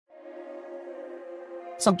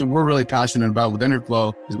something we're really passionate about with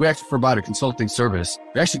enerflo is we actually provide a consulting service.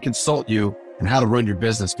 We actually consult you on how to run your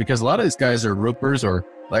business, because a lot of these guys are roofers or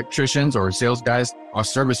electricians or sales guys. Our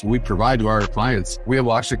service we provide to our clients, we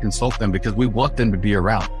will actually consult them because we want them to be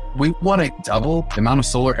around. We want to double the amount of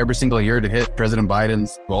solar every single year to hit President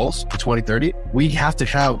Biden's goals for 2030. We have to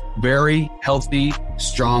have very healthy,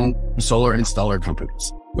 strong solar installer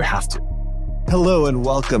companies. We have to. Hello and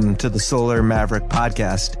welcome to the Solar Maverick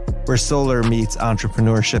podcast, where solar meets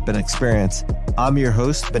entrepreneurship and experience. I'm your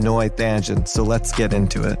host, Benoit Thanjan, so let's get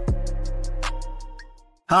into it.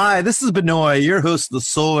 Hi, this is Benoit, your host of the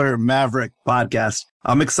Solar Maverick podcast.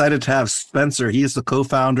 I'm excited to have Spencer. He is the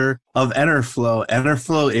co-founder of enerflo.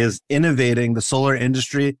 Enerflo is innovating the solar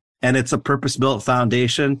industry, and it's a purpose-built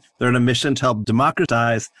foundation. They're on a mission to help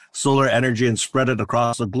democratize solar energy and spread it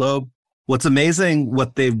across the globe. What's amazing,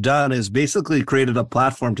 what they've done is basically created a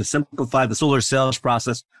platform to simplify the solar sales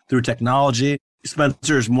process through technology.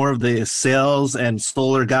 Spencer is more of the sales and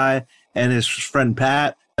solar guy, and his friend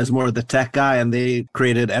Pat is more of the tech guy, and they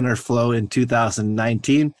created enerflo in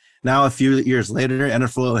 2019. Now, a few years later,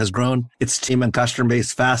 enerflo has grown its team and customer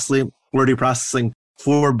base vastly, already processing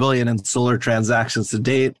 4 billion in solar transactions to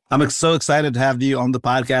date. I'm so excited to have you on the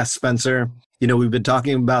podcast, Spencer. You know, we've been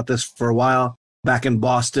talking about this for a while. Back in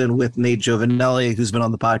Boston with Nate Giovanelli, who's been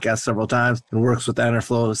on the podcast several times and works with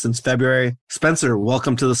enerflo since February. Spencer,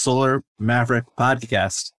 welcome to the Solar Maverick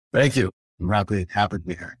podcast. Thank you. I'm happy to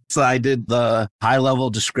be here. So I did the high-level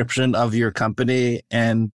description of your company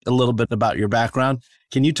and a little bit about your background.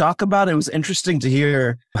 Can you talk about it? It was interesting to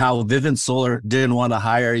hear how Vivint Solar didn't want to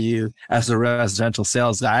hire you as a residential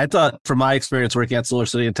sales guy. I thought from my experience working at Solar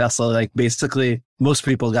City and Tesla, like basically most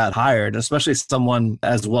people got hired, especially someone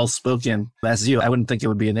as well-spoken as you. I wouldn't think it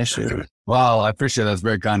would be an issue. Well, I appreciate that. It's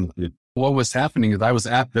very kind of you. What was happening is I was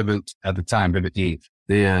at Vivint at the time, Vivint Eve.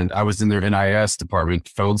 And I was in their NIS department,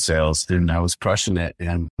 phone sales, and I was crushing it.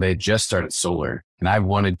 And they had just started solar. And I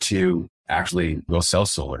wanted to actually go sell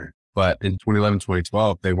solar. But in 2011,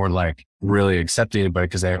 2012, they weren't like really accepting anybody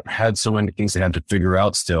because they had so many things they had to figure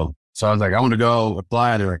out still. So I was like, I want to go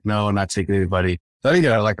apply. And they're like, no, I'm not taking anybody. So I didn't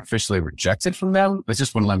get like officially rejected from them. They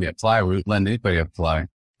just wouldn't let me apply. We wouldn't let anybody apply.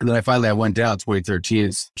 And then I went down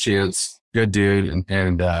 2013. Chance, good dude,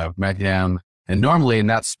 and met him. And normally in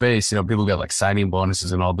that space, you know, people get like signing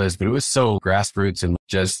bonuses and all this, but it was so grassroots and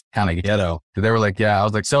just kind of ghetto. So they were like, yeah, I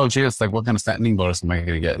was like, so Chance, like, what kind of signing bonus am I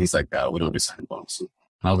going to get? And he's like, we don't do signing bonuses.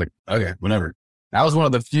 And I was like, okay, whatever. I was one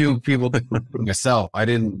of the few people that myself, I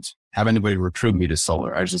didn't have anybody recruit me to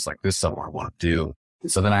solar. I was just like, this is something I want to do.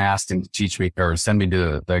 And so then I asked him to teach me or send me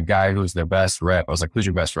to the guy who's their best rep. I was like, who's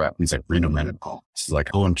your best rep? And he's like, Reno Medical. This is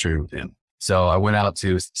like, I'm true with him. So I went out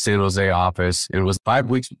to San Jose office. It was 5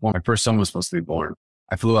 weeks before my first son was supposed to be born.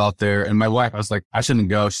 I flew out there and my wife, I was like, I shouldn't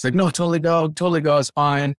go. She's like, no, totally go. It's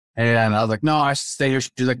fine. And I was like, no, I should stay here.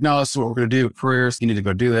 She's like, no, this is what we're going to do. Careers, you need to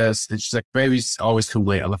go do this. And she's like, baby's always come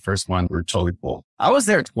late on the first one. We're totally full. I was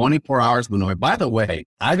there 24 hours. By the way,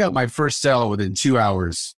 I got my first sale within 2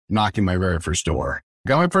 hours, knocking my very first door.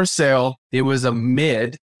 Got my first sale. It was a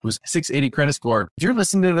mid, it was 680 credit score. If you're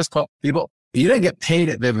listening to this call, people, you didn't get paid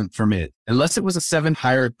at Vivint for mid. Unless it was a 7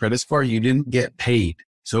 higher credit score, you didn't get paid.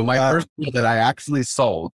 So my first deal that I actually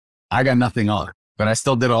sold, I got nothing on, but I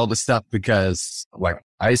still did all the stuff because like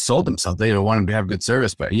I sold them something. They wanted to have good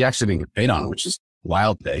service, but he actually didn't get paid on it, which is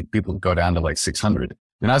wild pay. People go down to like 600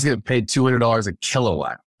 and I was getting paid $200 a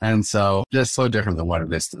kilowatt. And so just so different than what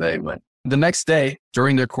it is today. But the next day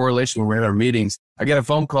during their correlation when we're at our meetings, I get a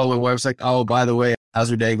phone call where my wife's like, oh, by the way,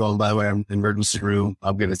 how's your day going? By the way, I'm in the emergency room.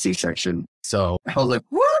 I'm getting a C-section. So I was like,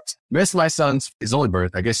 what? Missed my son's, his only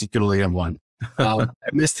birth. I guess you could only have one. I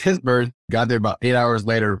missed his birth, got there about 8 hours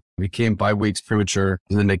later, became 5 weeks premature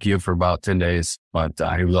in the NICU for about 10 days, but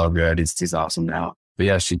he was all good. He's awesome now. But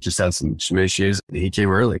yeah, she just had some issues and he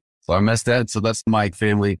came early. So I missed that. So that's my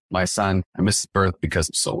family, my son. I missed his birth because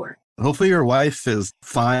of solar. Hopefully your wife is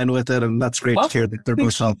fine with it. And that's great to hear that they're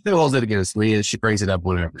both healthy. They holds it against me. She brings it up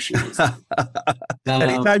whenever she wants.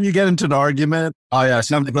 Anytime you get into an argument. Oh yeah.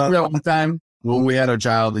 One time when we had our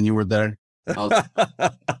child and you were there.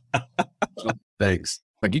 Thanks.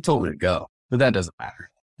 Like you told me to go, but that doesn't matter.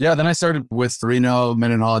 Yeah. Then I started with Reno,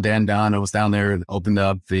 Mendenhall, Dan Don. I was down there and opened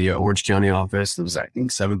up the Orange County office. It was, I think,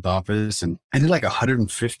 7th office. And I did like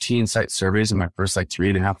 115 site surveys in my first like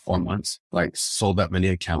 3.5, 4 months, like sold that many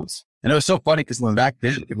accounts. And it was so funny because back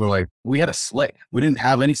then people were like, we had a slick. We didn't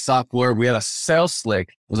have any software. We had a sales slick.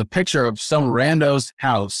 It was a picture of some rando's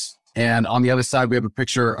house. And on the other side, we have a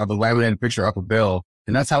picture of a laminated picture up a bill.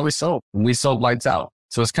 And that's how we sold. And we sold lights out.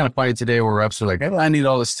 So it's kind of funny today where reps are like, hey, I need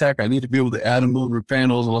all this tech. I need to be able to add and move your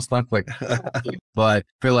panels and all stuff like, but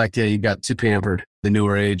I feel like, yeah, you got too pampered. the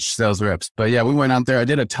newer age sales reps. But yeah, we went out there. I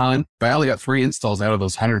did a ton, but I only got 3 installs out of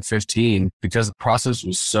those 115 because the process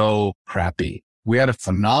was so crappy. We had a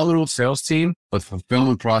phenomenal sales team, but the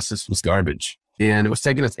fulfillment process was garbage. And it was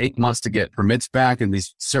taking us 8 months to get permits back in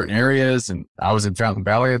these certain areas. And I was in Fountain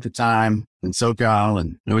Valley at the time in SoCal,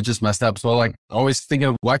 and it was just messed up. So like always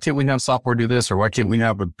thinking, why can't we have software do this? Or why can't we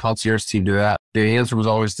have a concierge team do that? The answer was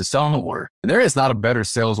always to sell more. And there is not a better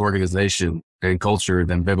sales organization and culture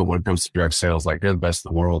than Vivint when it comes to direct sales. Like they're the best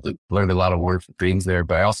in the world. And learned a lot of wonderful things there,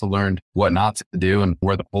 but I also learned what not to do and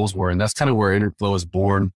where the holes were. And that's kind of where enerflo was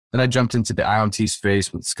born. Then I jumped into the IoT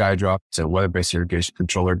space with Skydrop. It's a weather-based irrigation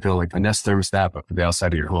controller, kind of like a Nest thermostat, but for the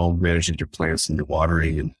outside of your home, managing your plants and your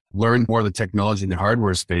watering, and learned more of the technology and the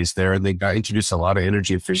hardware space there. And they got introduced to a lot of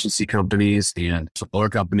energy efficiency companies and solar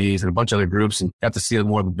companies and a bunch of other groups, and got to see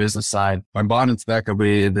more of the business side. I bought into that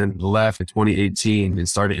company and then left in 2018 and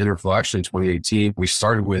started enerflo actually in 2018. We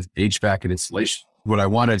started with HVAC and installation. What I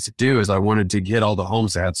wanted to do is I wanted to get all the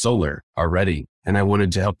homes that had solar already, and I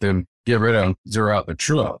wanted to help them get rid of zero out the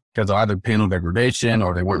true up because either panel degradation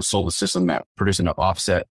or they weren't sold a system that produced enough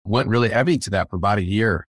offset. Went really heavy to that for about a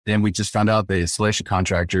year. Then we just found out the installation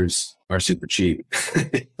contractors are super cheap.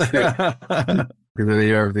 Because they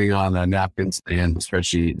do everything on napkins and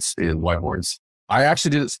spreadsheets and whiteboards. I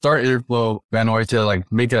actually didn't start enerflo, Van Noy, to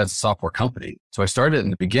like make it as a software company. So I started in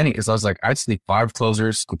the beginning because I was like, I just need 5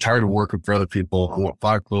 closers. I'm tired of working for other people. I want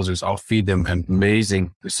 5 closers. I'll feed them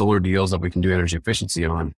amazing solar deals that we can do energy efficiency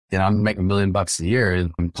on. And I'm making $1 million a year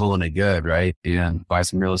and I'm pulling it good, right? And buy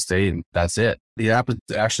some real estate and that's it. He happens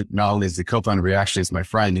to actually not only is the co-founder, he actually is my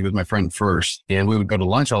friend. He was my friend first. And we would go to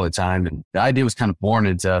lunch all the time. And the idea was kind of born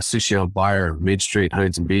into Sushi Buyer, Main Street,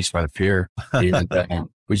 Huntington Beach by the pier. And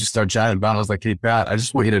we just started chatting about it. I was like, hey, Pat, I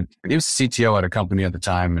just want you to, he was CTO at a company at the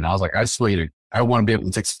time. And I was like, I just want you to, I want to be able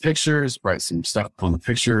to take some pictures, write some stuff on the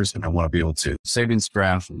pictures, and I want to be able to save and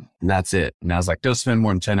graph. And that's it. And I was like, don't spend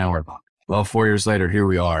more than 10 hours on it. Well, 4 years later, here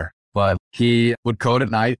we are. But he would code at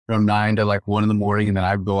night from 9 to like 1 a.m. And then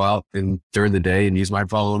I'd go out and during the day and use my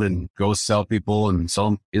phone and go sell people and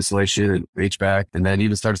sell installation and HVAC. And then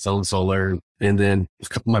even started selling solar. And then a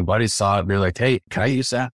couple of my buddies saw it and they're like, hey, can I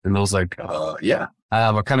use that? And I was like, yeah.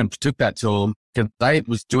 I kind of took that to him because I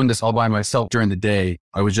was doing this all by myself during the day.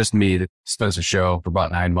 I was just me, the Spencer show for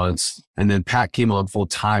about 9 months. And then Pat came on full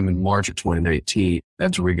time in March of 2019.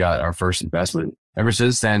 That's where we got our first investment. Ever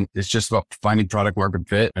since then, it's just about finding product market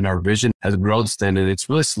fit, and our vision has grown since then, and it's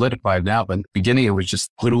really solidified now. But in the beginning, it was just,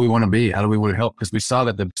 who do we want to be? How do we want to help? Because we saw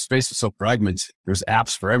that the space was so fragmented. There's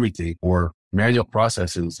apps for everything or manual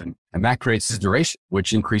processes, and that creates duration,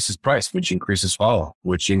 which increases price, which increases follow,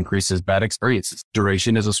 which increases bad experiences.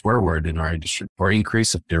 Duration is a swear word in our industry, or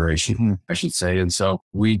increase of duration, I should say. And so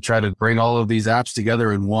we try to bring all of these apps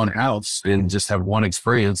together in one house and just have one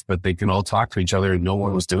experience, but they can all talk to each other. And no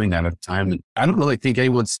one was doing that at the time. And I don't really think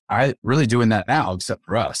anyone's really doing that now, except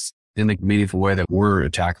for us in the meaningful way that we're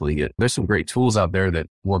tackling it. There's some great tools out there that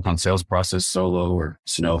work on sales process, Solo or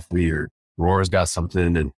Sanofi or Aurora's got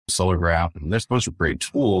something, and Solar Graph, and there's a bunch of great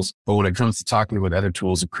tools. But when it comes to talking with other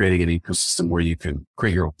tools and creating an ecosystem where you can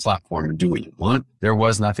create your own platform and do what you want, there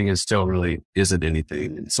was nothing and still really isn't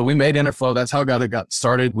anything. And so we made enerflo. That's how it got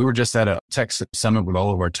started. We were just at a tech summit with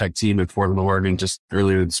all of our tech team in Portland, Oregon, just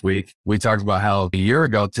earlier this week. We talked about how a year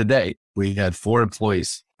ago today, we had 4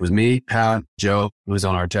 employees. It was me, Pat, Joe, who was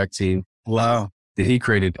on our tech team. Wow. And he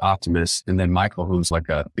created Optimus, and then Michael, who's like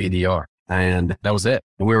a BDR. And that was it.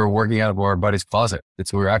 And we were working out of our buddy's closet. And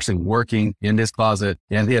so we were actually working in his closet,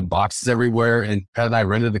 and he had boxes everywhere. And Pat and I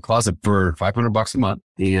rented the closet for $500 a month.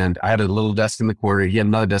 And I had a little desk in the corner. He had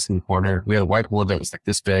another desk in the corner. We had a whiteboard that was like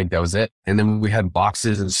this big. That was it. And then we had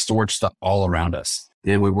boxes and storage stuff all around us.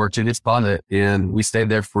 And we worked in his closet, and we stayed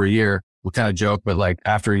there for a year. We kind of joke, but like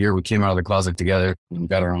after a year, we came out of the closet together and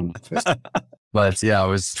got our own office. But yeah, it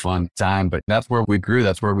was a fun time. But that's where we grew.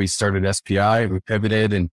 That's where we started SPI. We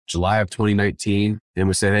pivoted in July of 2019. And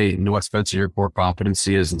we said, hey, you know what, Spencer, your core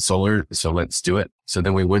competency is in solar. So let's do it. So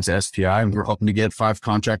then we went to SPI, and we were hoping to get 5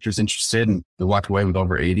 contractors interested. And we walked away with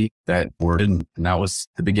over 80 that were in. And that was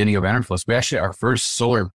the beginning of enerflo. We actually, our first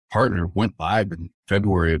solar partner went live in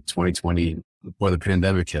February of 2020 before the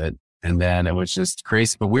pandemic hit. And then it was just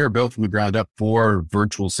crazy. But we were built from the ground up for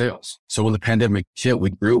virtual sales. So when the pandemic hit, we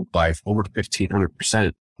grew by over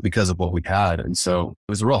 1,500% because of what we had. And so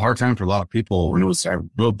it was a real hard time for a lot of people. And it was a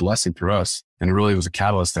real blessing for us. And it really was a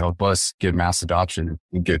catalyst to help us get mass adoption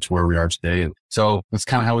and get to where we are today. And so that's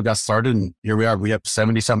kind of how we got started. And here we are. We have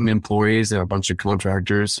 70-something employees and a bunch of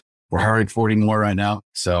contractors. We're hiring 40 more right now.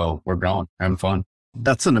 So we're growing, having fun.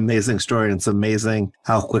 That's an amazing story. It's amazing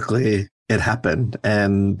how quickly it happened.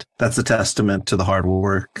 And that's a testament to the hard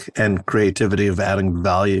work and creativity of adding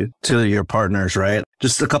value to your partners, right?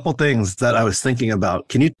 Just a couple things that I was thinking about.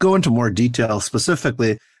 Can you go into more detail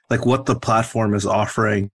specifically, like what the platform is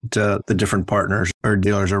offering to the different partners or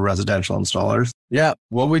dealers or residential installers? Yeah.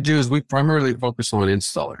 What we do is we primarily focus on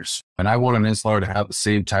installers. And I want an installer to have the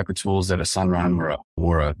same type of tools that a Sunrun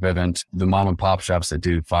or a Vivint. The mom and pop shops that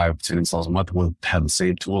do 5-10 installs a month will have the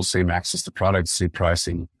same tools, same access to products, same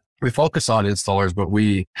pricing. We focus on installers, but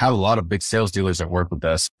we have a lot of big sales dealers that work with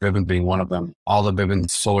us, Vivint being one of them. All the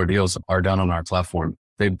Vivint solar deals are done on our platform.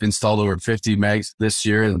 They've installed over 50 megs this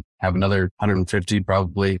year and have another 150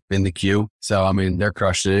 probably in the queue. So, I mean, they're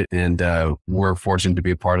crushing it. And we're fortunate to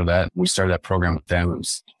be a part of that. We started that program with them. It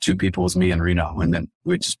was 2 people, it was me and Reno. And then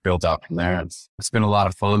we just built out from there. It's been a lot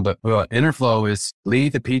of fun. But enerflo is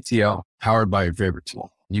lead the PTO powered by your favorite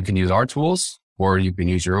tool. You can use our tools or you can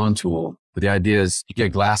use your own tool. But the idea is you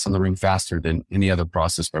get glass on the ring faster than any other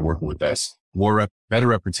process by working with us. Better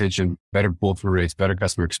reputation, better pull-through rates, better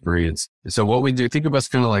customer experience. And so what we do, think of us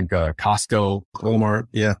kind of like Costco, Walmart.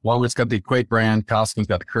 Yeah. Walmart's got the Equate brand. Costco's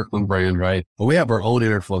got the Kirkland brand, right? But we have our own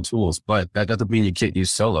enerflo tools, but that doesn't mean you can't use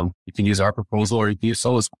Solo. You can use our proposal or you can use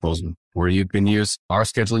Solo's proposal, or you can use our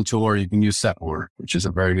scheduling tool or you can use Setmore, which is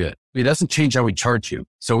a very good. It doesn't change how we charge you.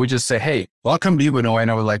 So we just say, hey, well, I'll come to you, Manoy,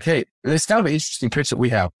 and we're like, hey, it's kind of an interesting pitch that we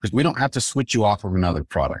have because we don't have to switch you off of another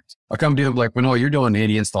product. I'll come to you like, Manoy, you're doing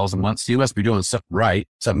 80 installs a month. So you must be doing something right,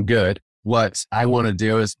 something good. What I want to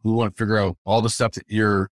do is we want to figure out all the stuff that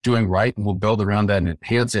you're doing right, and we'll build around that and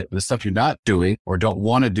enhance it. The stuff you're not doing or don't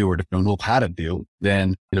want to do or don't know how to do,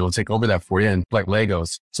 then we'll take over that for you. And like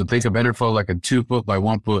Legos. So think of enerflo like a 2 foot by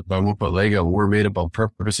 1 foot by 1 foot Lego. We're made up on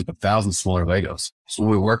purpose of 1,000 smaller Legos. So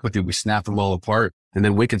when we work with you, we snap them all apart. And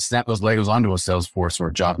then we can snap those Legos onto a Salesforce or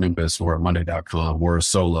a JobNimbus or a Monday.com or a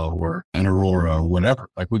Solo or an Aurora or whatever.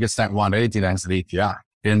 Like we can snap them onto anything that's an API.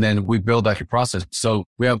 And then we build that process. So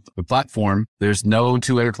we have the platform. There's no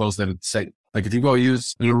 2 enerflows that are the same. Like if you go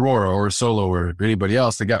use an Aurora or a Solo or anybody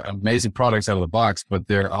else, they got amazing products out of the box, but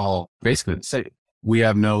they're all basically the same. We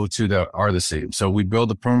have no 2 that are the same. So we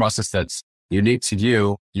build a process that's unique to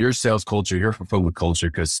you, your sales culture, your fulfillment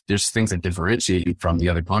culture, because there's things that differentiate you from the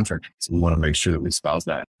other contractors. We want to make sure that we espouse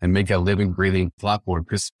that and make a living, breathing platform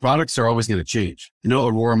because products are always going to change.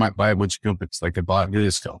 Aurora might buy a bunch of companies like they bought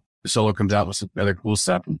Videoscope. The Solar comes out with some other cool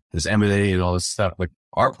stuff and there's M&A and all this stuff. Like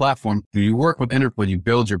our platform, you work with enerflo, you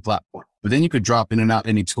build your platform, but then you could drop in and out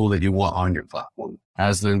any tool that you want on your platform.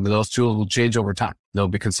 As those tools will change over time. There'll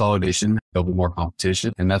be consolidation, there'll be more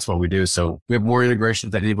competition, and that's what we do. So we have more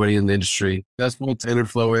integrations than anybody in the industry. That's what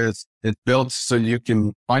enerflo is. It's built so you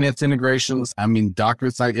can finance integrations. I mean,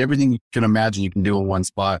 documents, like everything you can imagine you can do in one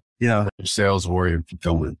spot. Yeah. Your sales or your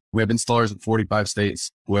fulfillment. We have installers in 45 states.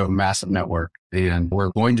 We have a massive network and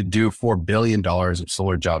we're going to do $4 billion of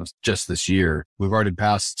solar jobs just this year. We've already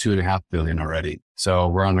passed 2.5 billion already. So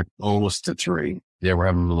we're on almost to 3. Yeah, we're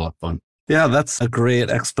having a lot of fun. Yeah, that's a great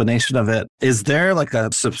explanation of it. Is there like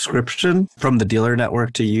a subscription from the dealer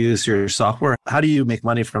network to use your software? How do you make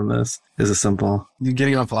money from this? Is it simple? You're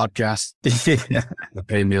getting off podcast. Yeah. They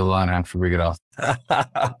pay me a lot after we get off.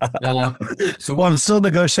 So I'm still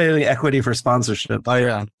negotiating equity for sponsorship. Oh,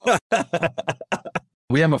 yeah.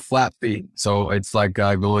 We have a flat fee. So it's like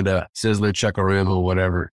going to Sizzler, Check-O-Rim or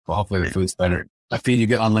whatever. Well, hopefully the food's better. A fee, you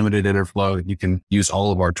get unlimited enerflo. You can use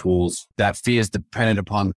all of our tools. That fee is dependent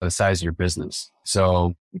upon the size of your business.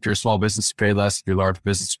 So if you're a small business, you pay less. If you're a large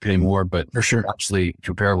business, you pay more, but for sure, actually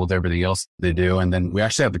comparable to everything else they do. And then we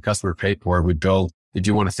actually have the customer pay for it. We build, if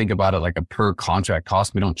you want to think about it like a per contract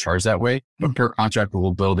cost, we don't charge that way, but per contract,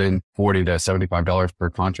 we'll build in $40 to $75 per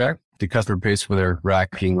contract. The customer pays for their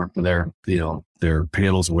racking or for their, their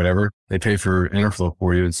panels or whatever. They pay for enerflo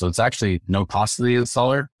for you. And so it's actually no cost to the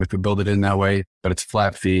installer if we build it in that way, but it's a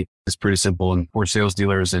flat fee. It's pretty simple. And for sales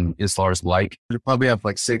dealers and installers alike, you probably have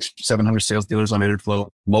like 600-700 sales dealers on enerflo.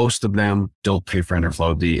 Most of them don't pay for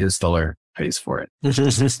enerflo. The installer pays for it.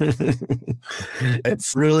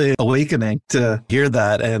 It's really awakening to hear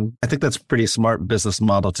that. And I think that's a pretty smart business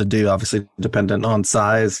model to do, obviously dependent on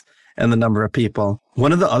size and the number of people.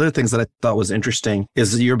 One of the other things that I thought was interesting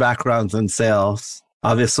is your background in sales.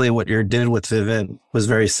 Obviously, what you did with Vivint was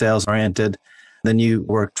very sales oriented. Then you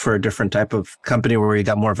worked for a different type of company where you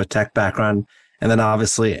got more of a tech background. And then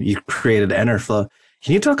obviously you created enerflo.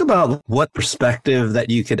 Can you talk about what perspective that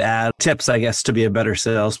you could add, tips, I guess, to be a better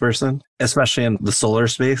salesperson, especially in the solar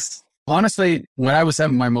space? Honestly, when I was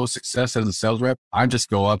having my most success as a sales rep, I'd just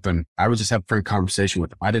go up and I would just have a free conversation with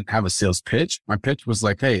them. I didn't have a sales pitch. My pitch was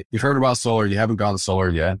like, hey, you've heard about solar. You haven't gone to solar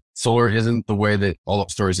yet. Solar isn't the way that all the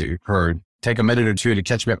stories that you've heard. Take a minute or two to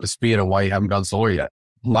catch me up to speed on why you haven't gone solar yet.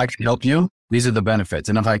 I can help you. These are the benefits.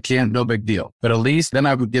 And if I can't, no big deal. But at least then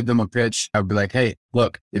I would give them a pitch. I would be like, hey,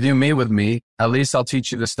 look, if you meet with me, at least I'll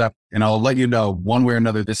teach you this stuff and I'll let you know one way or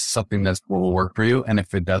another, this is something that will work for you. And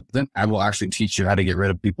if it doesn't, I will actually teach you how to get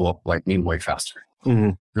rid of people like me way faster.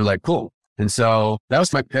 They're like, cool. And so that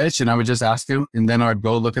was my pitch. And I would just ask them, and then I'd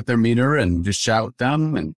go look at their meter and just chat with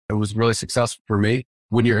them. And it was really successful for me.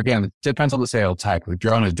 When you're, again, it depends on the sale type. If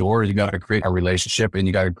you're on a door, you got to create a relationship and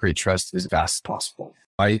you got to create trust as fast as possible.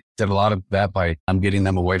 I did a lot of that by getting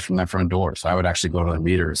them away from their front door. So I would actually go to the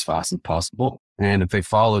meter as fast as possible. And if they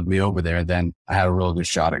followed me over there, then I had a real good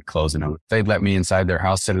shot at closing them. If they let me inside their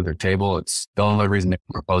house, sit at their table, it's the only reason they're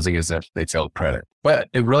proposing is if they failed credit. But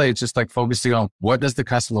it's just like focusing on what does the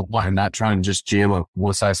customer want and not trying to just jam a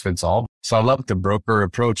one size fits all. So I love the broker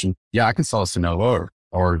approach. And yeah, I can sell a Sonova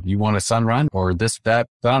or you want a Sunrun or this, that.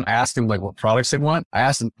 But I don't ask them like what products they want. I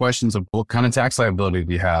ask them questions of what kind of tax liability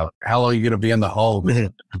do you have? How long are you going to be in the hole?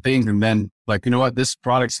 Things. And then like, you know what, this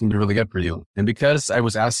product's going to be really good for you. And because I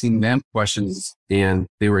was asking them questions and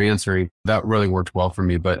they were answering, that really worked well for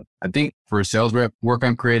me. But I think for a sales rep, work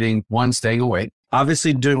on creating one, staying awake.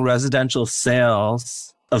 Obviously doing residential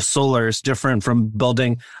sales of solar is different from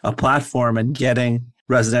building a platform and getting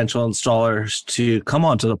residential installers to come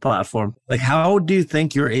onto the platform. Like, how do you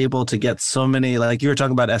think you're able to get so many, like you were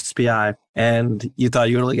talking about SPI and you thought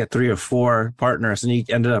you would only get 3 or 4 partners and you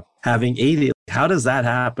ended up having 80. How does that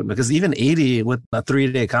happen? Because even 80 with a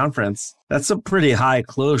 3-day conference, that's a pretty high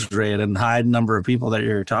close rate and high number of people that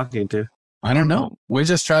you're talking to. I don't know. We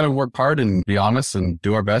just try to work hard and be honest and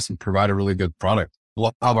do our best and provide a really good product. A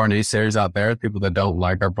lot of our naysayers out there, people that don't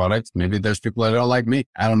like our products, maybe there's people that don't like me.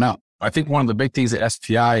 I don't know. I think one of the big things at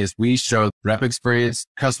SPI is we show rep experience,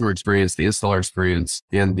 customer experience, the installer experience,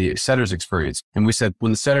 and the setter's experience. And we said,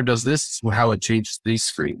 when the setter does this, how it changes these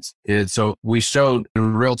screens. And so we showed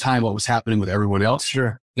in real time what was happening with everyone else.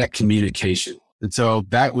 Sure. That communication. And so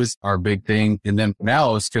that was our big thing. And then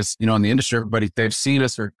now it's because, in the industry, everybody, they've seen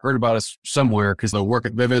us or heard about us somewhere because they'll work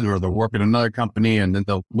at Vivid or they'll work at another company and then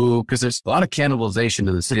they'll move because there's a lot of cannibalization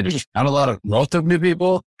in this industry. Not a lot of growth of new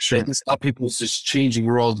people. Sure. People's just changing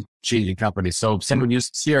world, changing companies. So someone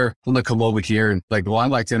used to here, when they come over here and like, well, I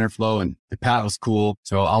liked enerflo and the Pat was cool.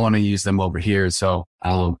 So I want to use them over here. So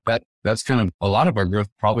that's kind of a lot of our growth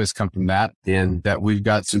probably has come from that, and that we've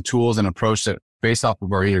got some tools and approach that based off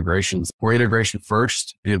of our integrations. We're integration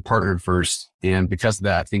first and partner first. And because of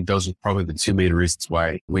that, I think those are probably the 2 main reasons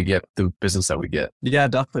why we get the business that we get. Yeah,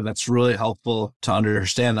 definitely. That's really helpful to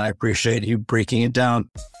understand. I appreciate you breaking it down.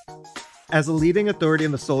 As a leading authority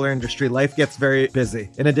in the solar industry, life gets very busy.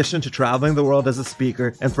 In addition to traveling the world as a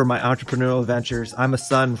speaker and for my entrepreneurial ventures, I'm a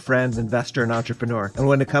son, friend, investor, and entrepreneur. And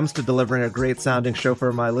when it comes to delivering a great sounding show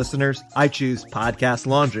for my listeners, I choose Podcast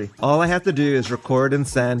Laundry. All I have to do is record and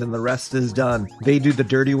send, and the rest is done. They do the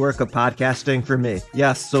dirty work of podcasting for me.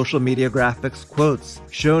 Yes, social media graphics, quotes,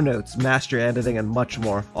 show notes, master editing, and much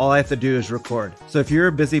more. All I have to do is record. So if you're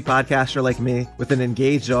a busy podcaster like me with an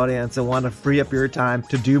engaged audience and want to free up your time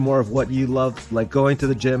to do more of what you love, like going to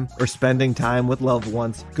the gym or spending time with loved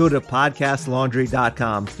ones, go to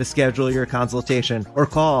podcastlaundry.com to schedule your consultation or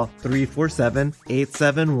call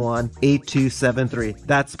 347-871-8273.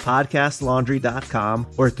 That's podcastlaundry.com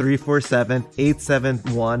or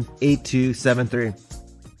 347-871-8273.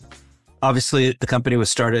 Obviously, the company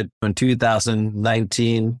was started in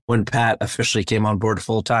 2019 when Pat officially came on board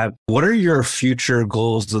full time. What are your future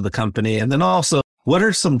goals of the company? And then also, what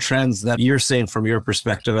are some trends that you're seeing from your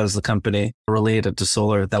perspective as the company related to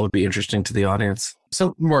solar that would be interesting to the audience?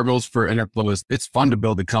 So more goals for enerflo is it's fun to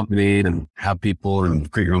build a company and have people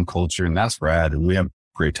and create your own culture. And that's rad. And we have a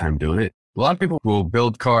great time doing it. A lot of people will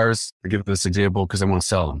build cars. I give this example because they want to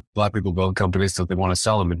sell them. A lot of people build companies so they want to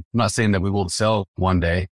sell them. And I'm not saying that we won't sell one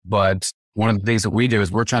day, but one of the things that we do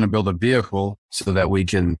is we're trying to build a vehicle so that we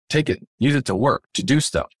can take it, use it to work, to do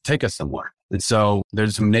stuff, take us somewhere. And so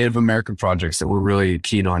there's some Native American projects that we're really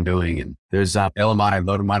keen on doing. And there's LMI,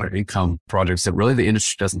 low to moderate income projects that really the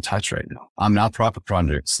industry doesn't touch right now. Nonprofit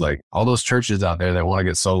projects, like all those churches out there that want to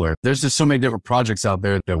get solar. There's just so many different projects out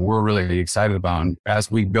there that we're really excited about. And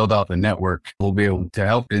as we build out the network, we'll be able to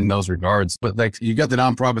help in those regards. But like you got the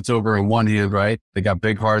nonprofits over in one hand, right? They got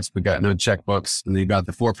big hearts, but got no checkbooks. And then you got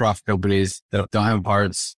the for-profit companies that don't have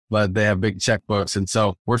hearts, but they have big checkbooks. And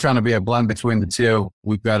so we're trying to be a blend between the two.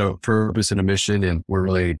 We've got a purpose and a mission, and we're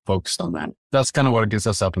really focused on that. That's kind of what gets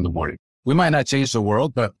us up in the morning. We might not change the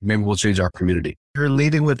world, but maybe we'll change our community. You're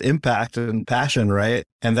leading with impact and passion, right?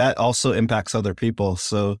 And that also impacts other people.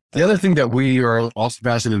 So the other thing that we are also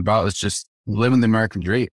passionate about is just living the American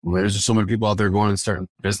dream. There's just so many people out there going and starting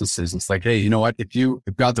businesses. It's like, hey, you know what? If you've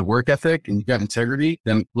got the work ethic and you've got integrity,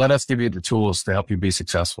 then let us give you the tools to help you be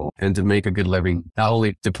successful and to make a good living. Not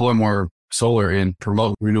only deploy more solar and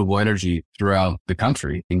promote renewable energy throughout the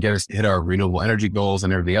country and get us to hit our renewable energy goals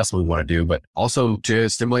and everything else we want to do, but also to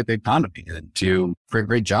stimulate the economy and to create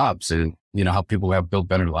great jobs and, help people build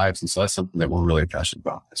better lives. And so that's something that we're really passionate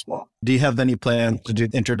about as well. Do you have any plans to do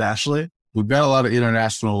internationally? We've got a lot of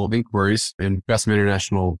international inquiries and got some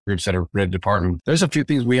international groups that are ready to partner. There's a few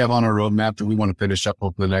things we have on our roadmap that we want to finish up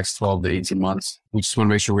over the next 12 to 18 months. We just want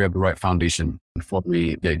to make sure we have the right foundation before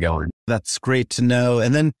we get going. That's great to know.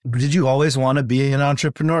 And then did you always want to be an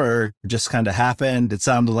entrepreneur or just kind of happened? It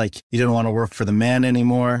sounded like you didn't want to work for the man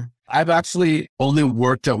anymore. I've actually only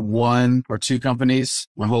worked at 1 or 2 companies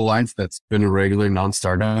my whole life that's been a regular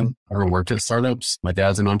non-startup. I haven't worked at startups. My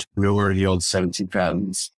dad's an entrepreneur. He owns 17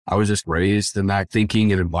 patents. I was just raised in that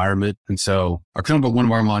thinking and environment. And so one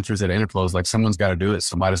of our mantras at enerflo is like, someone's got to do it.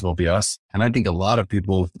 So might as well be us. And I think a lot of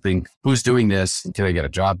people think, who's doing this? Can I get a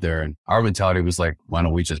job there? And our mentality was like, why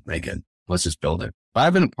don't we just make it? Let's just build it. But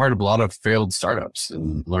I've been a part of a lot of failed startups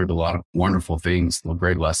and learned a lot of wonderful things,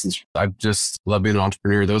 great lessons. I just love being an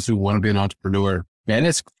entrepreneur. Those who want to be an entrepreneur, man,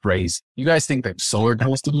 it's crazy. You guys think that solar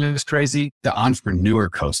coaster is crazy? The entrepreneur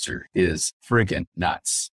coaster is freaking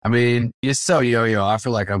nuts. I mean, it's so yo-yo. I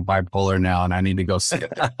feel like I'm bipolar now and I need to go see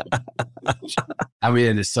it. I mean,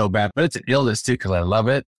 it is so bad, but it's an illness too because I love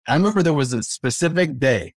it. I remember there was a specific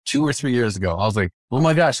day 2 or 3 years ago. I was like, oh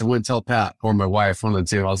my gosh, I wouldn't tell Pat or my wife, one of the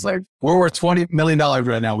two. I was like, we're worth $20 million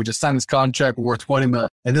right now. We just signed this contract. We're worth $20 million.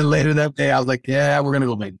 And then later that day, I was like, yeah, we're going to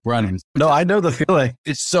go make running. No, I know the feeling.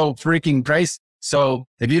 It's so freaking crazy. So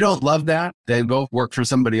if you don't love that, then go work for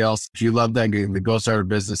somebody else. If you love that, go start a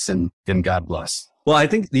business and God bless. Well, I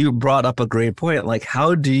think you brought up a great point. Like,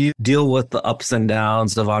 how do you deal with the ups and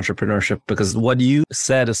downs of entrepreneurship? Because what you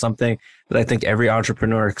said is something that I think every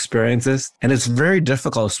entrepreneur experiences. And it's very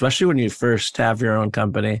difficult, especially when you first have your own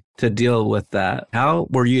company, to deal with that. How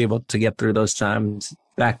were you able to get through those times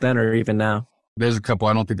back then or even now? There's a couple.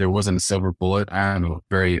 I don't think there wasn't a silver bullet. I have a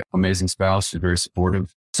very amazing spouse. She's very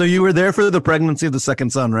supportive. So you were there for the pregnancy of the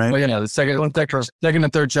second son, right? Well, yeah, the second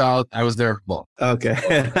and third child, I was there for both. Okay.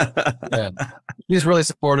 Yeah. He's really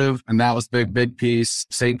supportive. And that was the big piece.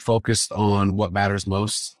 Staying focused on what matters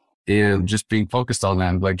most and just being focused on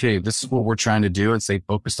that. Like, hey, this is what we're trying to do and stay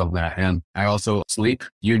focused on that. And I also sleep.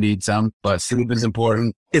 You need some, but sleep is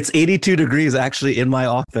important. It's 82 degrees actually in my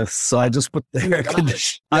office. So I just put the air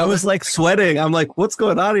conditioner. I was like sweating. I'm like, what's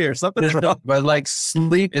going on here? Something's wrong. But like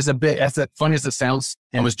sleep is a bit, as funny as it sounds,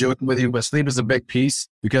 I was joking with you, but sleep is a big piece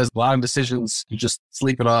because a lot of decisions, you just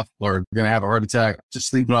sleep it off or you're going to have a heart attack. Just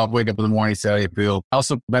sleep it off, wake up in the morning, see how you feel.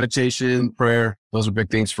 Also meditation, prayer, those are big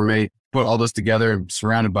things for me. Put all those together and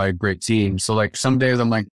surrounded by a great team. So like some days I'm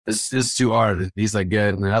like, this is too hard. He's like,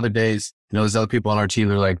 good. And then other days, there's other people on our team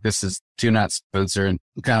that are like, this is too nuts, Spencer. And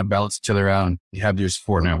we kind of balance each other out and you have your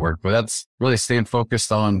support network. But that's really staying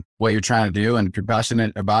focused on what you're trying to do. And if you're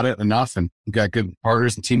passionate about it enough and you've got good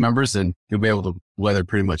partners and team members, then you'll be able to weather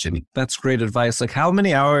pretty much anything. That's great advice. Like how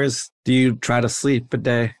many hours do you try to sleep a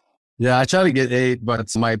day? Yeah, I try to get 8, but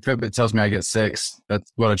my equipment tells me I get 6.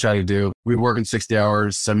 That's what I try to do. We work in 60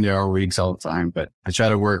 hours, 70-hour weeks all the time, but I try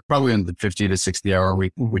to work probably in the 50 to 60-hour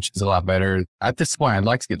week, which is a lot better. At this point, I'd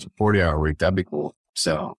like to get to 40-hour week. That'd be cool.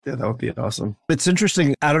 So yeah, that would be awesome. It's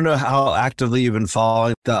interesting. I don't know how actively you've been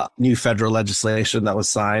following the new federal legislation that was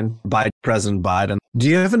signed by President Biden. Do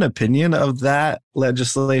you have an opinion of that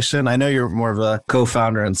legislation? I know you're more of a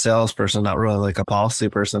co-founder and salesperson, not really like a policy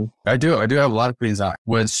person. I do have a lot of opinions on it,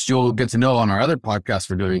 which you'll get to know on our other podcast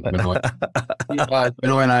we're doing. Benoit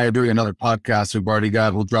and I are doing another podcast.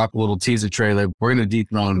 We'll drop a little teaser trailer. We're going to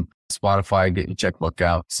deepen on Spotify, get your checkbook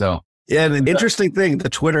out. So yeah, and an interesting thing, the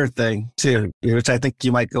Twitter thing too, which I think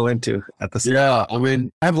you might go into at the same. Yeah, I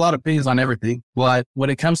mean, I have a lot of opinions on everything, but when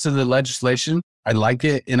it comes to the legislation, I like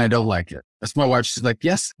it and I don't like it. That's my wife. She's like,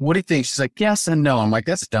 yes. What do you think? She's like, yes and no. I'm like,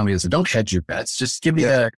 that's a dumb answer. Don't hedge your bets. Just give me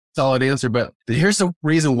a solid answer. But here's the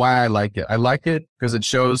reason why I like it. I like it because it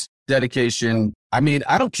shows dedication. I mean,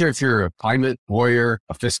 I don't care if you're a climate warrior,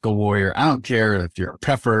 a fiscal warrior. I don't care if you're a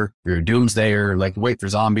prepper, you're a doomsdayer, like wait for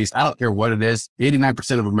zombies. I don't care what it is.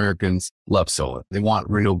 89% of Americans love solar. They want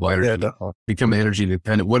renewable energy, become energy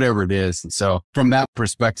dependent, whatever it is. And so from that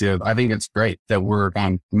perspective, I think it's great that we're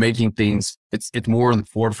making things, it's more in the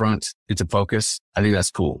forefront. It's a focus. I think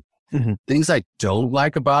that's cool. Mm-hmm. Things I don't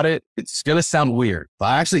like about it, it's going to sound weird, but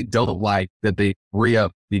I actually don't like that they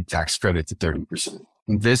re-up the tax credit to 30%.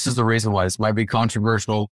 This is the reason why this might be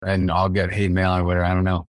controversial and I'll get hate mail or whatever. I don't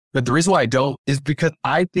know. But the reason why I don't is because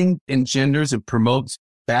I think it engenders and promotes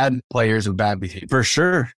bad players and bad behavior. For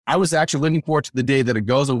sure. I was actually looking forward to the day that it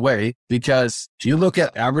goes away, because if you look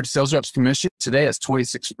at average sales reps commission today, it's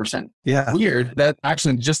 26%. Yeah. Weird. That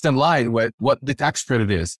actually just in line with what the tax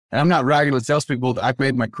credit is. And I'm not ragging on salespeople. I've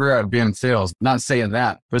made my career out of being in sales, not saying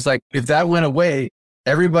that. But it's like, if that went away,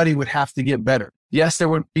 everybody would have to get better. Yes, there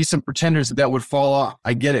would be some pretenders that would fall off.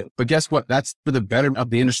 I get it. But guess what? That's for the betterment of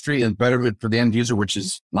the industry and betterment for the end user, which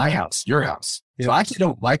is my house, your house. Yeah. So I actually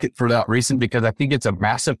don't like it for that reason, because I think it's a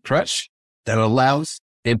massive crutch that allows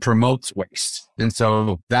and promotes waste. And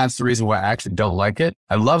so that's the reason why I actually don't like it.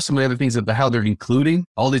 I love some of the other things that how they're including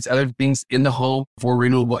all these other things in the home for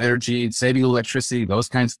renewable energy, saving electricity, those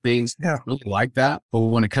kinds of things. Yeah. I really like that. But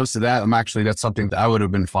when it comes to that, that's something that I would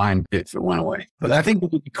have been fine if it went away. But I think we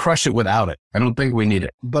could crush it without it. I don't think we need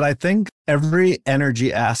it. But I think every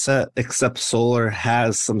energy asset except solar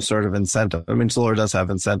has some sort of incentive. I mean, solar does have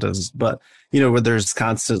incentives, but where there's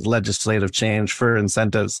constant legislative change for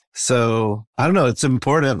incentives. So I don't know. It's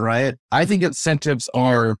important, right? I think incentives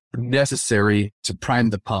are necessary to prime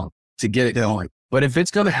the pump, to get it going. But if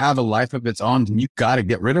it's going to have a life of its own, then you got to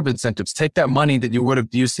get rid of incentives. Take that money that you would have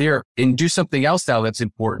used here and do something else now that's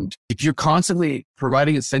important. If you're constantly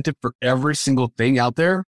providing incentive for every single thing out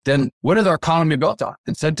there, then what is our economy built on?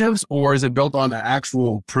 Incentives, or is it built on an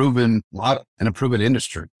actual proven model and a proven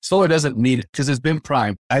industry? Solar doesn't need it because it's been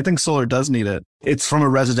primed. I think solar does need it. It's from a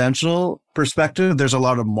residential perspective. There's a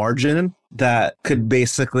lot of margin that could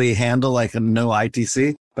basically handle like a no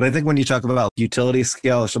ITC. But I think when you talk about utility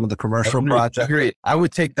scale or some of the commercial projects, I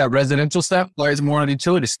would take that residential stuff, like it's more on a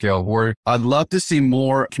utility scale, where I'd love to see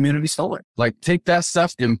more community solar. Like take that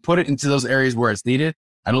stuff and put it into those areas where it's needed.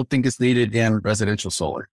 I don't think it's needed in residential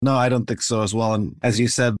solar. No, I don't think so as well. And as you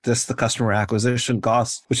said, the customer acquisition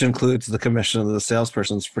cost, which includes the commission of the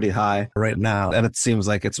salesperson, is pretty high right now. And it seems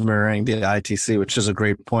like it's mirroring the ITC, which is a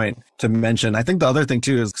great point to mention. I think the other thing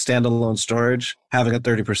too is standalone storage. Having a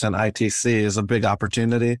 30% ITC is a big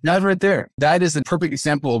opportunity. That's right there. That is a perfect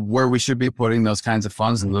example of where we should be putting those kinds of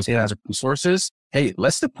funds and those kinds of resources. Hey,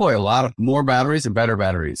 let's deploy a lot of more batteries and better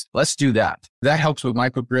batteries. Let's do that. That helps with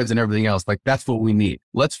microgrids and everything else. Like that's what we need.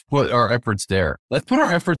 Let's put our efforts there. Let's put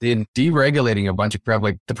our efforts in deregulating a bunch of crap.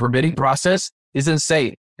 Like the permitting process is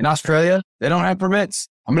insane. In Australia, they don't have permits.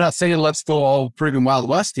 I'm not saying let's go all freaking Wild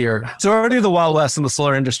West here. It's already the Wild West in the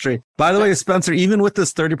solar industry. By the way, Spencer, even with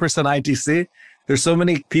this 30% ITC, there's so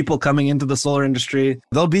many people coming into the solar industry.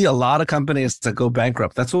 There'll be a lot of companies that go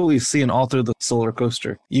bankrupt. That's what we've seen all through the solar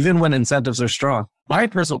coaster, even when incentives are strong. My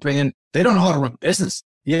personal opinion, they don't know how to run business.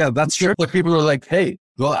 Yeah, that's true. Like people are like, hey,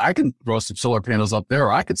 well, I can throw some solar panels up there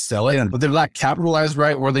or I could sell it, but they're not capitalized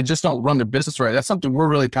right, or they just don't run their business right. That's something we're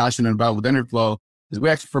really passionate about with enerflo, is we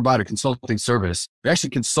actually provide a consulting service. We actually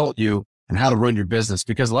consult you on how to run your business,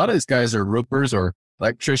 because a lot of these guys are roofers or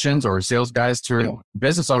electricians or sales guys to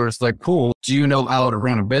business owners. Like, cool. Do you know how to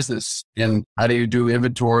run a business, and how do you do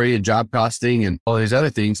inventory and job costing and all these other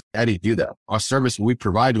things? How do you do that? Our service we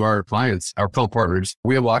provide to our clients, our co-partners,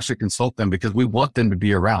 we will actually consult them because we want them to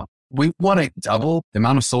be around. We want to double the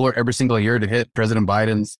amount of solar every single year to hit President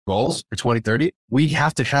Biden's goals for 2030. We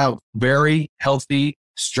have to have very healthy,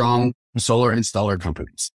 strong solar installer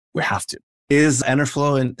companies. We have to. Is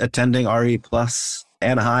enerflo attending RE Plus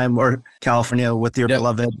Anaheim or California with your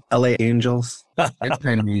beloved LA Angels?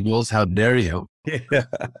 Angels, how dare you? Yeah.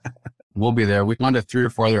 We'll be there. We've gone to 3 or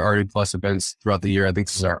 4 other RE Plus events throughout the year. I think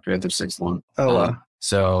this is our 5th or 6th one. Oh, wow.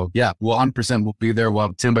 So yeah, well, 100% we'll be there. We'll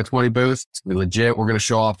have a 10 by 20 booth. It's gonna be legit. We're going to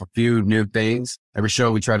show off a few new things. Every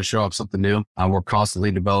show we try to show off something new. We're constantly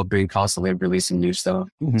developing, constantly releasing new stuff.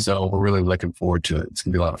 Mm-hmm. So we're really looking forward to it. It's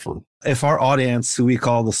going to be a lot of fun. If our audience, who we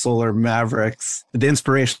call the Solar Mavericks, the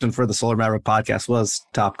inspiration for the Solar Maverick podcast was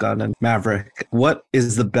Top Gun and Maverick, what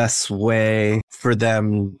is the best way for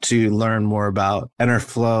them to learn more about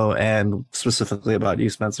enerflo and specifically about you,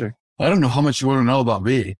 Spencer? I don't know how much you want to know about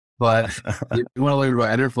me, but if you want to learn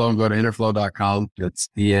about enerflo, go to enerflo.com. It's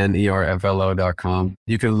enerflo.com.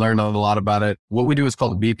 You can learn a lot about it. What we do is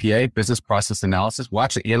called BPA, Business Process Analysis. We'll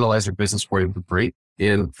actually analyze your business for you for free.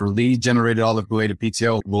 And for lead generated all the way to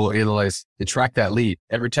PTO, we'll analyze and track that lead.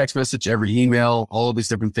 Every text message, every email, all of these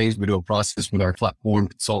different things. We do a process with our platform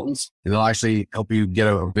consultants, and they'll actually help you get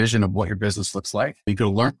a vision of what your business looks like. You can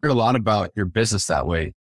learn a lot about your business that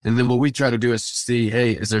way. And then what we try to do is see,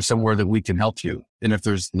 hey, is there somewhere that we can help you? And if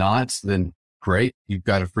there's not, then great. You've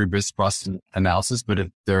got a free business process analysis. But if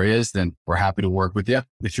there is, then we're happy to work with you.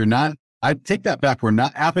 If you're not, I take that back. We're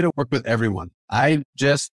not happy to work with everyone. I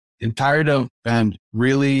just am tired of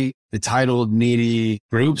really entitled, needy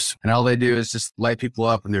groups. And all they do is just light people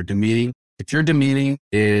up and they're demeaning. If you're demeaning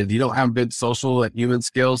and you don't have good social and human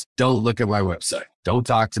skills, don't look at my website. Don't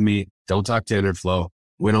talk to me. Don't talk to enerflo.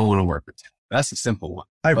 we don't want to work with you. That's a simple one.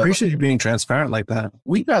 I appreciate you being transparent like that.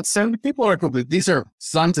 We got 70 people are complete. These are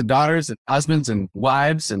sons and daughters and husbands and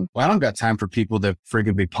wives. And I don't got time for people to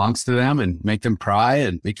freaking be punks to them and make them cry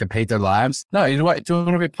and make them hate their lives. No, you know what? Do you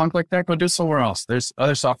want to be a punk like that? Go do somewhere else. There's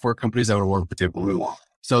other software companies that would work with you.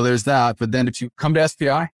 So there's that. But then if you come to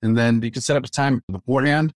SPI and then you can set up a time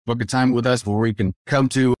beforehand, book a time with us where we can come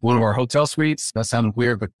to one of our hotel suites. That sounded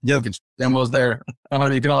weird, but yeah, demos there.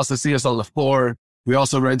 You can also see us on the floor. We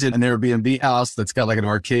also rented an Airbnb house that's got like an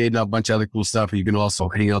arcade and a bunch of other cool stuff. You can also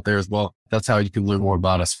hang out there as well. That's how you can learn more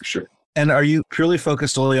about us for sure. And are you purely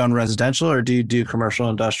focused only on residential or do you do commercial,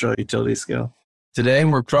 industrial, utility scale? Today,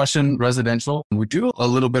 we're crushing residential. We do a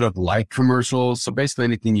little bit of light commercial. So basically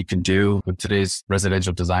anything you can do with today's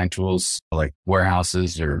residential design tools, like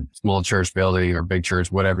warehouses or small church building or big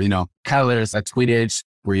church, whatever, kind of there's that tweet edge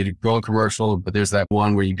where you go commercial, but there's that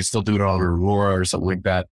one where you can still do it on Aurora or something like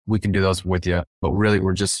that. We can do those with you, but really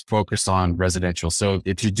we're just focused on residential. So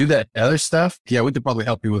if you do that other stuff, yeah, we could probably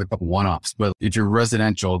help you with a couple one-offs, but if you're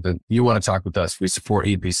residential, then you want to talk with us. We support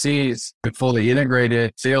EPCs, fully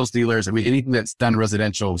integrated sales dealers. I mean, anything that's done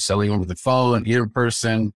residential, selling over the phone, in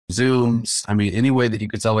person, Zooms. I mean, any way that you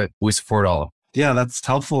could sell it, we support all of it. Yeah, that's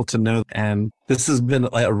helpful to know. And this has been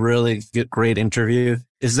a really great interview.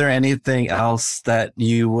 Is there anything else that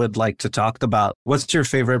you would like to talk about? What's your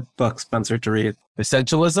favorite book, Spencer, to read?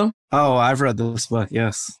 Essentialism. Oh, I've read this book.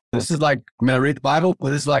 Yes. This is like, I read the Bible,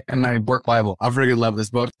 but this is like my work Bible. I really love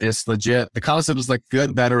this book. It's legit. The concept is like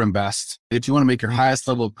good, better, and best. If you want to make your highest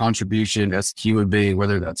level of contribution as a human being,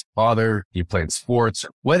 whether that's father, you played sports,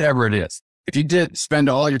 or whatever it is, if you did spend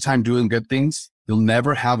all your time doing good things, you'll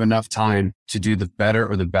never have enough time to do the better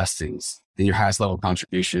or the best things in your highest level of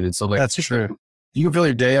contribution. And so that's true. You can fill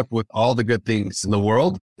your day up with all the good things in the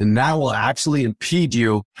world, and that will actually impede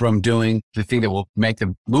you from doing the thing that will make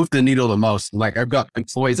them move the needle the most. Like I've got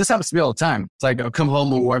employees, this happens to me all the time. It's like, I'll come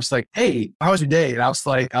home and my wife's like, hey, how was your day? And I was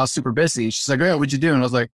like, I was super busy. She's like, oh, what'd you do? And I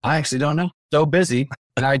was like, I actually don't know. So busy.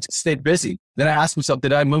 And I just stayed busy. Then I asked myself,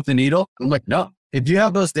 did I move the needle? I'm like, no. If you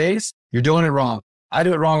have those days, you're doing it wrong. I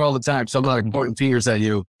do it wrong all the time. So I'm not pointing fingers at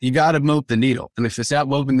you. You got to move the needle. And if it's not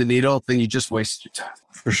moving the needle, then you just waste your time.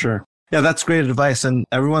 For sure. Yeah, that's great advice. And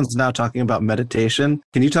everyone's now talking about meditation.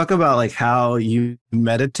 Can you talk about like how you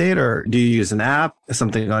meditate, or do you use an app,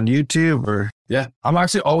 something on YouTube, or? Yeah, I'm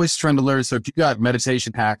actually always trying to learn. So if you got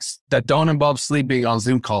meditation hacks that don't involve sleeping on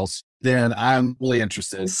Zoom calls, then I'm really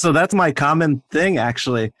interested. So that's my common thing,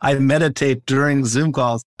 actually. I meditate during Zoom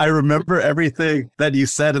calls. I remember everything that you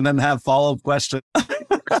said and then have follow-up questions.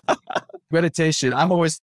 Meditation, I'm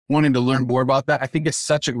always wanting to learn more about that. I think it's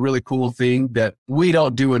such a really cool thing that we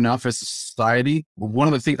don't do enough as a society. One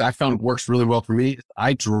of the things I found works really well for me is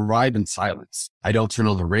I drive in silence. I don't turn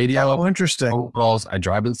on the radio. Oh, interesting. Phone calls. I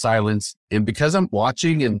drive in silence. And because I'm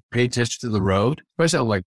watching and pay attention to the road, especially on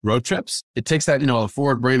like road trips, it takes that, a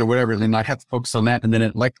forward brain or whatever. And then I have to focus on that. And then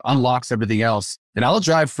it like unlocks everything else. And I'll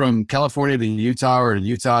drive from California to Utah or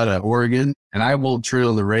Utah to Oregon, and I won't turn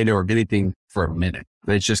on the radio or anything for a minute.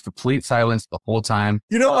 It's just complete silence the whole time.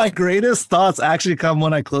 My greatest thoughts actually come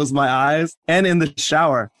when I close my eyes and in the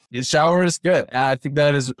shower. The shower is good. I think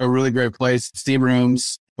that is a really great place. Steam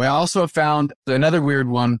rooms. I also found another weird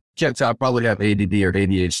one. I probably have ADD or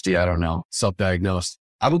ADHD. I don't know. Self-diagnosed.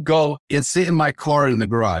 I would go and sit in my car in the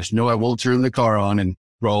garage. No, I won't turn the car on and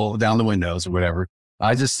roll down the windows or whatever.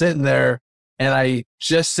 I just sit in there and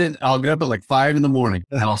I'll get up at like 5 a.m. and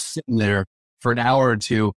I'll sit in there for an hour or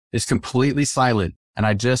two. It's completely silent. And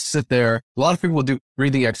I just sit there. A lot of people do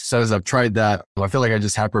breathing exercises. I've tried that. I feel like I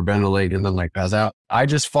just hyperventilate and then like pass out. I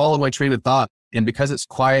just follow my train of thought. And because it's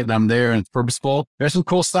quiet and I'm there and it's purposeful, there's some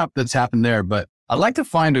cool stuff that's happened there. But I'd like to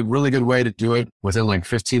find a really good way to do it within like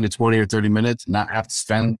 15 to 20 or 30 minutes, not have to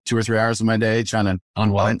spend 2 or 3 hours of my day trying to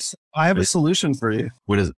unwind. I have a solution for you.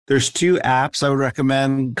 What is it? There's 2 apps I would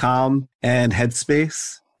recommend, Calm and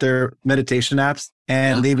Headspace. They're meditation apps,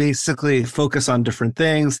 and they basically focus on different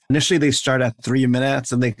things. Initially, they start at 3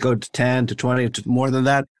 minutes and they go to 10 to 20 to more than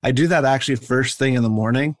that. I do that actually first thing in the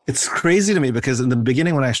morning. It's crazy to me because in the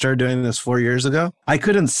beginning, when I started doing this 4 years ago, I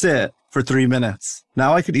couldn't sit for 3 minutes.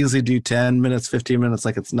 Now I could easily do 10 minutes, 15 minutes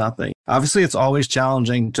like it's nothing. Obviously, it's always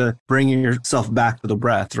challenging to bring yourself back to the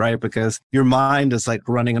breath, right? Because your mind is like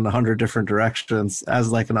running in 100 different directions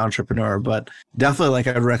as like an entrepreneur. But definitely like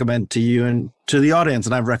I would recommend to you and to the audience,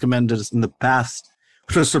 and I've recommended this in the past,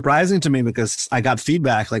 which was surprising to me because I got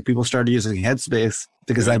feedback, like people started using Headspace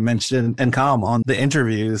because I mentioned and Calm on the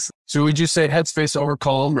interviews. So would you say Headspace over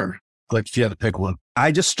Calm, or like if you had to pick one?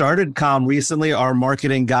 I just started Calm recently. Our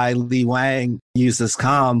marketing guy, Lee Wang, uses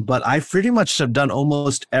Calm, but I pretty much have done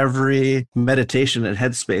almost every meditation in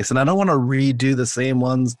Headspace, and I don't want to redo the same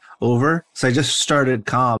ones over. So I just started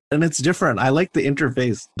Calm, and it's different. I like the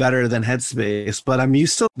interface better than Headspace, but I'm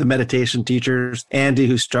used to the meditation teachers. Andy,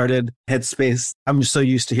 who started Headspace, I'm so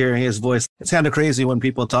used to hearing his voice. It's kind of crazy when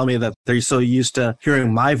people tell me that they're so used to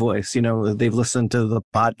hearing my voice. You know, they've listened to the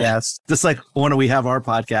podcast, just like when we have our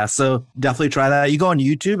podcast. So definitely try that. You go on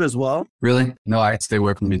YouTube as well? Really? No, I stay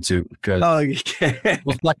away from YouTube because it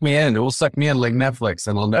will suck me in. It will suck me in like Netflix.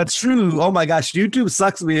 And That's true. Oh my gosh. YouTube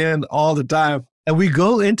sucks me in all the time. And we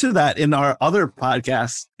go into that in our other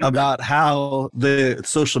podcasts about how the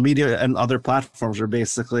social media and other platforms are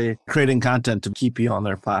basically creating content to keep you on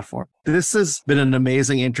their platform. This has been an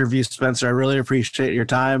amazing interview, Spencer. I really appreciate your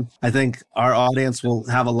time. I think our audience will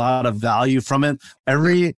have a lot of value from it.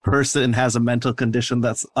 Every person has a mental condition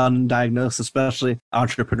that's undiagnosed, especially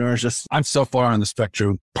entrepreneurs. I'm so far on the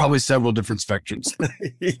spectrum, probably several different spectrums.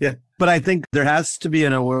 Yeah. But I think there has to be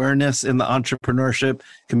an awareness in the entrepreneurship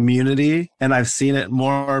community. And I've seen it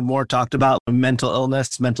more and more talked about, mental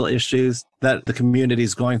illness, mental issues that the community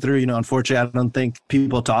is going through. You know, unfortunately, I don't think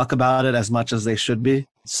people talk about it as much as they should be.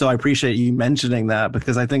 So I appreciate you mentioning that,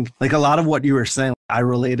 because I think like a lot of what you were saying, I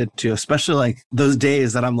related to, especially like those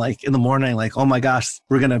days that I'm like in the morning, like, oh my gosh,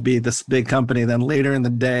 we're going to be this big company. Then later in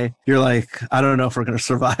the day, you're like, I don't know if we're going to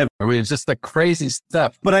survive. I mean, it's just the crazy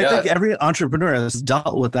stuff. But I think every entrepreneur has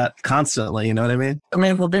dealt with that constantly. You know what I mean? I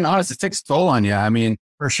mean, if we're being honest, it takes a toll on you. I mean,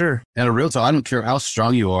 for sure. And a real toll. I don't care how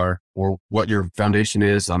strong you are or what your foundation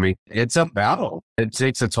is. I mean, it's a battle. It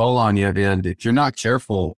takes a toll on you. And if you're not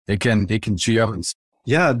careful, it can chew you up.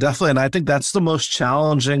 Yeah, definitely. And I think that's the most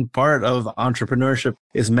challenging part of entrepreneurship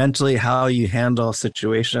is mentally how you handle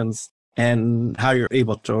situations and how you're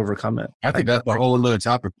able to overcome it. I think that's a whole other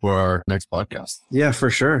topic for our next podcast. Yeah, for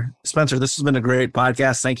sure. Spencer, this has been a great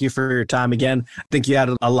podcast. Thank you for your time again. I think you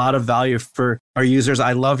added a lot of value for our users.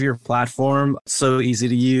 I love your platform. So easy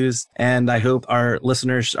to use. And I hope our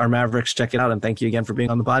listeners, our Mavericks, check it out. And thank you again for being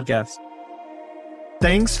on the podcast.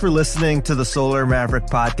 Thanks for listening to the Solar Maverick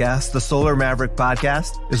Podcast. The Solar Maverick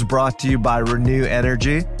Podcast is brought to you by Renew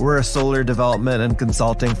Energy. We're a solar development and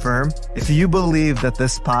consulting firm. If you believe that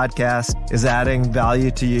this podcast is adding value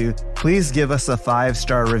to you, please give us a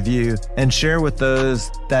 5-star review and share with those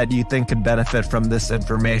that you think could benefit from this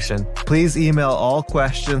information. Please email all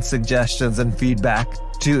questions, suggestions, and feedback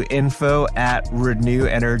to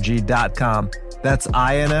info@renewenergy.com. That's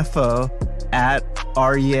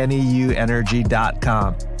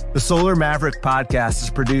info@reneuenergy.com. The Solar Maverick Podcast is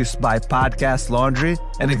produced by Podcast Laundry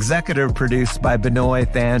and executive produced by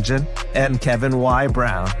Benoit Thanjan and Kevin Y.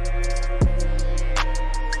 Brown.